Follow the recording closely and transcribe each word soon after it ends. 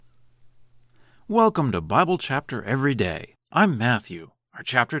Welcome to Bible Chapter Every Day. I'm Matthew. Our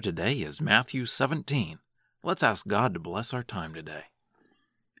chapter today is Matthew 17. Let's ask God to bless our time today.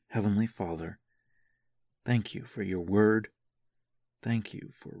 Heavenly Father, thank you for your word. Thank you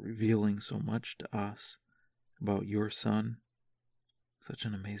for revealing so much to us about your Son. Such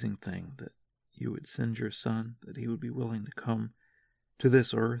an amazing thing that you would send your Son, that he would be willing to come to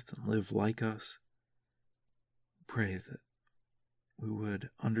this earth and live like us. Pray that we would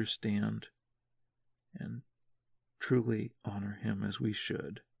understand and truly honor him as we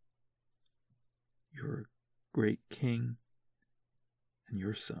should. Your great King and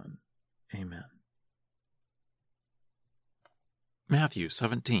your Son. Amen. Matthew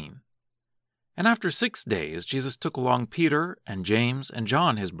 17. And after 6 days, Jesus took along Peter and James and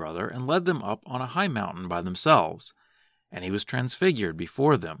John his brother and led them up on a high mountain by themselves. And he was transfigured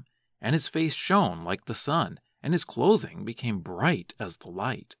before them, and his face shone like the sun, and his clothing became bright as the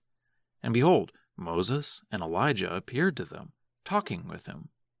light. And behold, Moses and Elijah appeared to them, talking with him.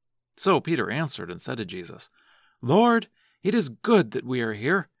 So Peter answered and said to Jesus, Lord, it is good that we are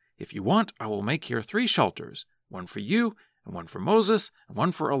here. If you want, I will make here 3 shelters, one for you, and one for Moses, and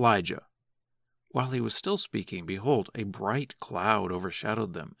one for Elijah. While he was still speaking, behold, a bright cloud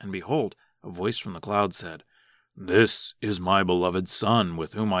overshadowed them, and behold, a voice from the cloud said, This is my beloved Son,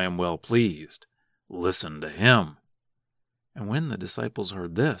 with whom I am well pleased. Listen to him. And when the disciples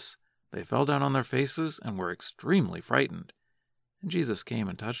heard this, they fell down on their faces and were extremely frightened. And Jesus came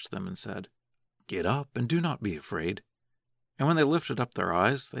and touched them and said, Get up and do not be afraid. And when they lifted up their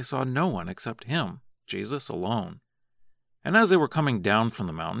eyes, they saw no one except him, Jesus alone. And as they were coming down from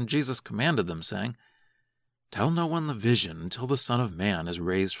the mountain, Jesus commanded them, saying, Tell no one the vision until the Son of Man is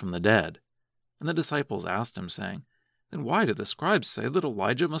raised from the dead. And the disciples asked him, saying, Then why do the scribes say that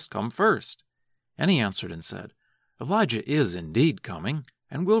Elijah must come first? And he answered and said, Elijah is indeed coming,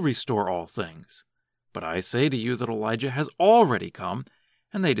 and will restore all things. But I say to you that Elijah has already come,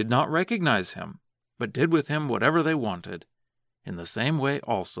 and they did not recognize him, but did with him whatever they wanted. In the same way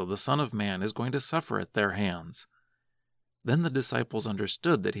also the Son of Man is going to suffer at their hands. Then the disciples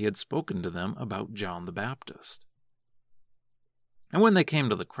understood that he had spoken to them about John the Baptist. And when they came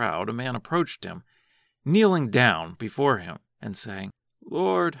to the crowd, a man approached him, kneeling down before him, and saying,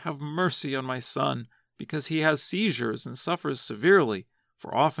 Lord, have mercy on my son, because he has seizures and suffers severely.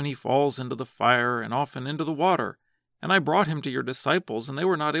 For often he falls into the fire and often into the water. And I brought him to your disciples, and they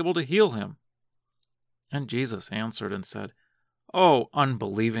were not able to heal him. And Jesus answered and said, O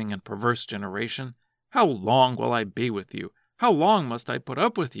unbelieving and perverse generation, how long will I be with you? How long must I put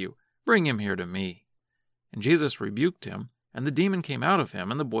up with you? Bring him here to me. And Jesus rebuked him, and the demon came out of him,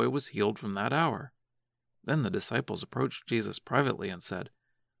 and the boy was healed from that hour. Then the disciples approached Jesus privately and said,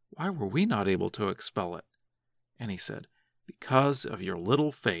 Why were we not able to expel it? And he said, Because of your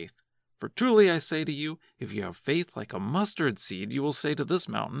little faith. For truly I say to you, if you have faith like a mustard seed, you will say to this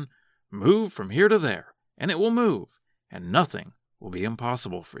mountain, Move from here to there, and it will move, and nothing will be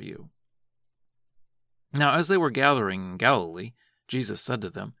impossible for you. Now as they were gathering in Galilee, Jesus said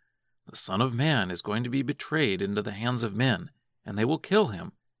to them, The Son of Man is going to be betrayed into the hands of men, and they will kill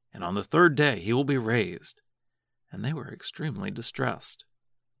him, and on the 3rd day he will be raised. And they were extremely distressed.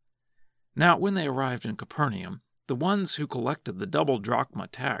 Now when they arrived in Capernaum, the ones who collected the double drachma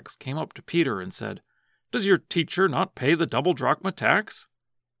tax came up to Peter and said, Does your teacher not pay the double drachma tax?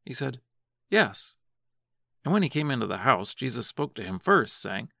 He said, Yes. And when he came into the house, Jesus spoke to him first,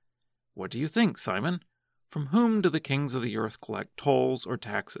 saying, What do you think, Simon? From whom do the kings of the earth collect tolls or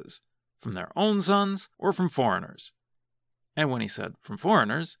taxes? From their own sons or from foreigners? And when he said, From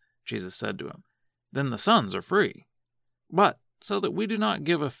foreigners, Jesus said to him, Then the sons are free. But, so that we do not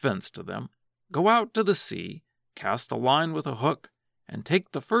give offense to them, go out to the sea, cast a line with a hook, and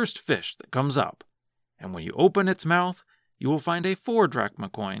take the first fish that comes up. And when you open its mouth, you will find a 4 drachma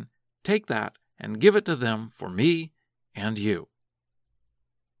coin. Take that and give it to them for me and you.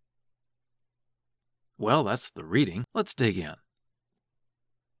 Well, that's the reading. Let's dig in.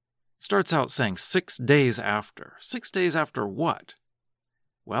 Starts out saying 6 days after. 6 days after what?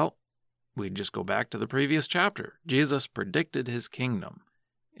 Well, we just go back to the previous chapter. Jesus predicted his kingdom.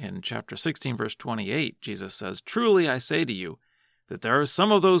 In chapter 16, verse 28, Jesus says, Truly I say to you, that there are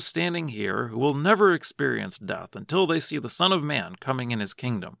some of those standing here who will never experience death until they see the Son of Man coming in his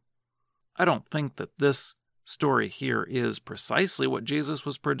kingdom. I don't think that this story here is precisely what Jesus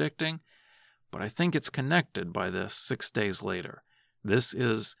was predicting, but I think it's connected by this 6 days later. This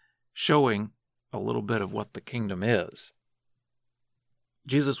is showing a little bit of what the kingdom is.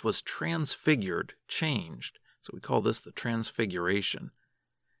 Jesus was transfigured, changed, so we call this the transfiguration.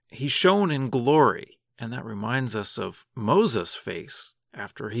 He shone in glory, and that reminds us of Moses' face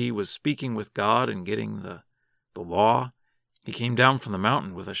after he was speaking with God and getting the law, he came down from the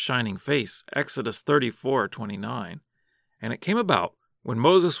mountain with a shining face, Exodus 34:29. And it came about, when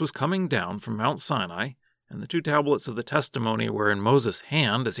Moses was coming down from Mount Sinai, and the 2 tablets of the testimony were in Moses'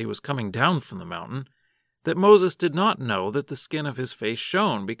 hand as he was coming down from the mountain, that Moses did not know that the skin of his face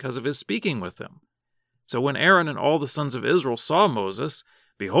shone because of his speaking with him. So when Aaron and all the sons of Israel saw Moses,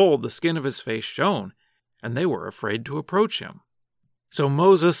 behold, the skin of his face shone, and they were afraid to approach him. So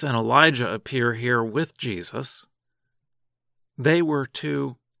Moses and Elijah appear here with Jesus. They were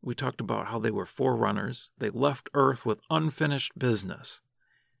two, we talked about how they were forerunners. They left earth with unfinished business.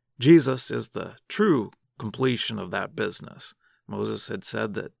 Jesus is the true completion of that business. Moses had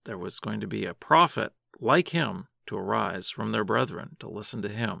said that there was going to be a prophet like him to arise from their brethren to listen to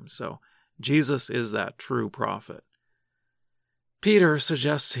him. So Jesus is that true prophet. Peter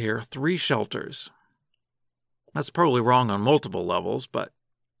suggests here 3 shelters. That's probably wrong on multiple levels, but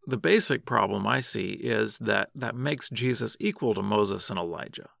the basic problem I see is that makes Jesus equal to Moses and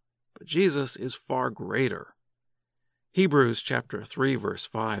Elijah. But Jesus is far greater. Hebrews chapter 3 verse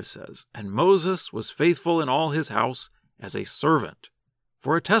 5 says, "And Moses was faithful in all his house as a servant,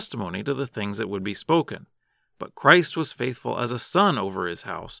 for a testimony to the things that would be spoken. But Christ was faithful as a son over his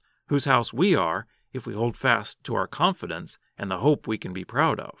house, whose house we are, if we hold fast to our confidence and the hope we can be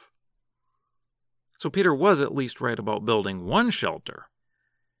proud of." So Peter was at least right about building one shelter.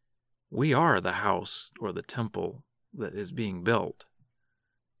 We are the house or the temple that is being built.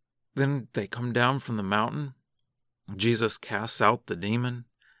 Then they come down from the mountain. Jesus casts out the demon,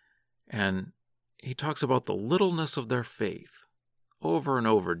 and he talks about the littleness of their faith. Over and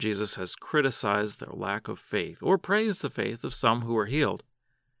over, Jesus has criticized their lack of faith, or praised the faith of some who are healed.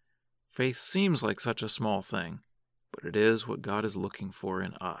 Faith seems like such a small thing, but it is what God is looking for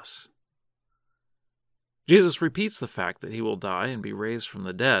in us. Jesus repeats the fact that he will die and be raised from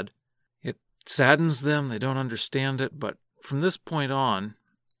the dead. It saddens them, they don't understand it, but from this point on,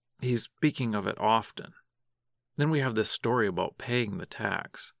 he's speaking of it often. Then we have this story about paying the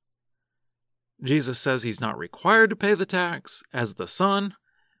tax. Jesus says he's not required to pay the tax as the Son,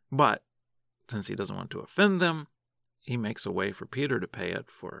 but since he doesn't want to offend them, he makes a way for Peter to pay it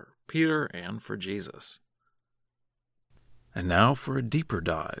for Peter and for Jesus. And now for a deeper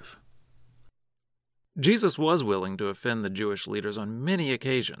dive. Jesus was willing to offend the Jewish leaders on many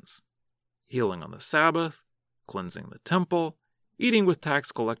occasions, healing on the Sabbath, cleansing the temple, eating with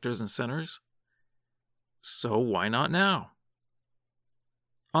tax collectors and sinners. So why not now?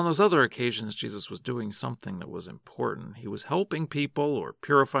 On those other occasions, Jesus was doing something that was important. He was helping people or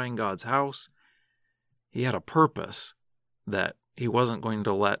purifying God's house. He had a purpose that he wasn't going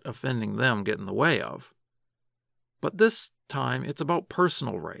to let offending them get in the way of. But this time, it's about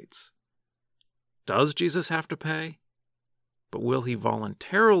personal rights. Does Jesus have to pay? But will he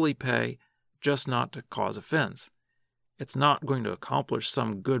voluntarily pay, just not to cause offense? It's not going to accomplish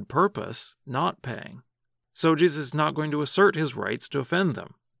some good purpose, not paying. So Jesus is not going to assert his rights to offend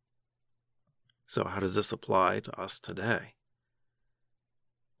them. So how does this apply to us today?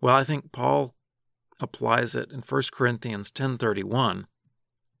 Well, I think Paul applies it in 1 Corinthians 10:31.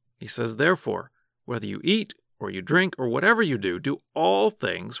 He says, "Therefore, whether you eat or you drink or whatever you do all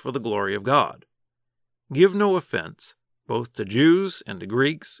things for the glory of God. Give no offense, both to Jews and to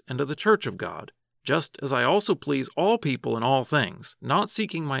Greeks and to the church of God, just as I also please all people in all things, not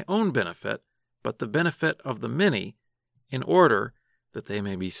seeking my own benefit, but the benefit of the many, in order that they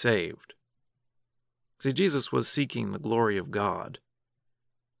may be saved." See, Jesus was seeking the glory of God.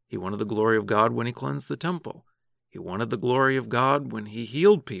 He wanted the glory of God when he cleansed the temple. He wanted the glory of God when he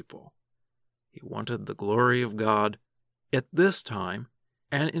healed people. He wanted the glory of God at this time,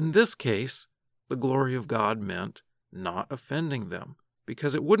 and in this case, the glory of God meant not offending them,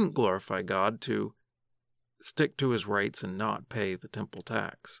 because it wouldn't glorify God to stick to his rights and not pay the temple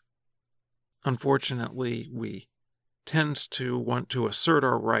tax. Unfortunately, we tend to want to assert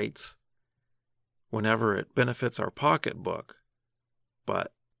our rights whenever it benefits our pocketbook,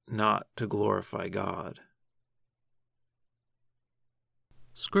 but not to glorify God.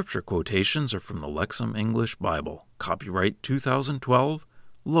 Scripture quotations are from the Lexham English Bible, copyright 2012,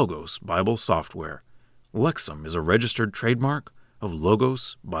 Logos Bible Software. Lexham is a registered trademark of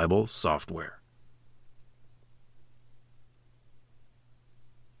Logos Bible Software.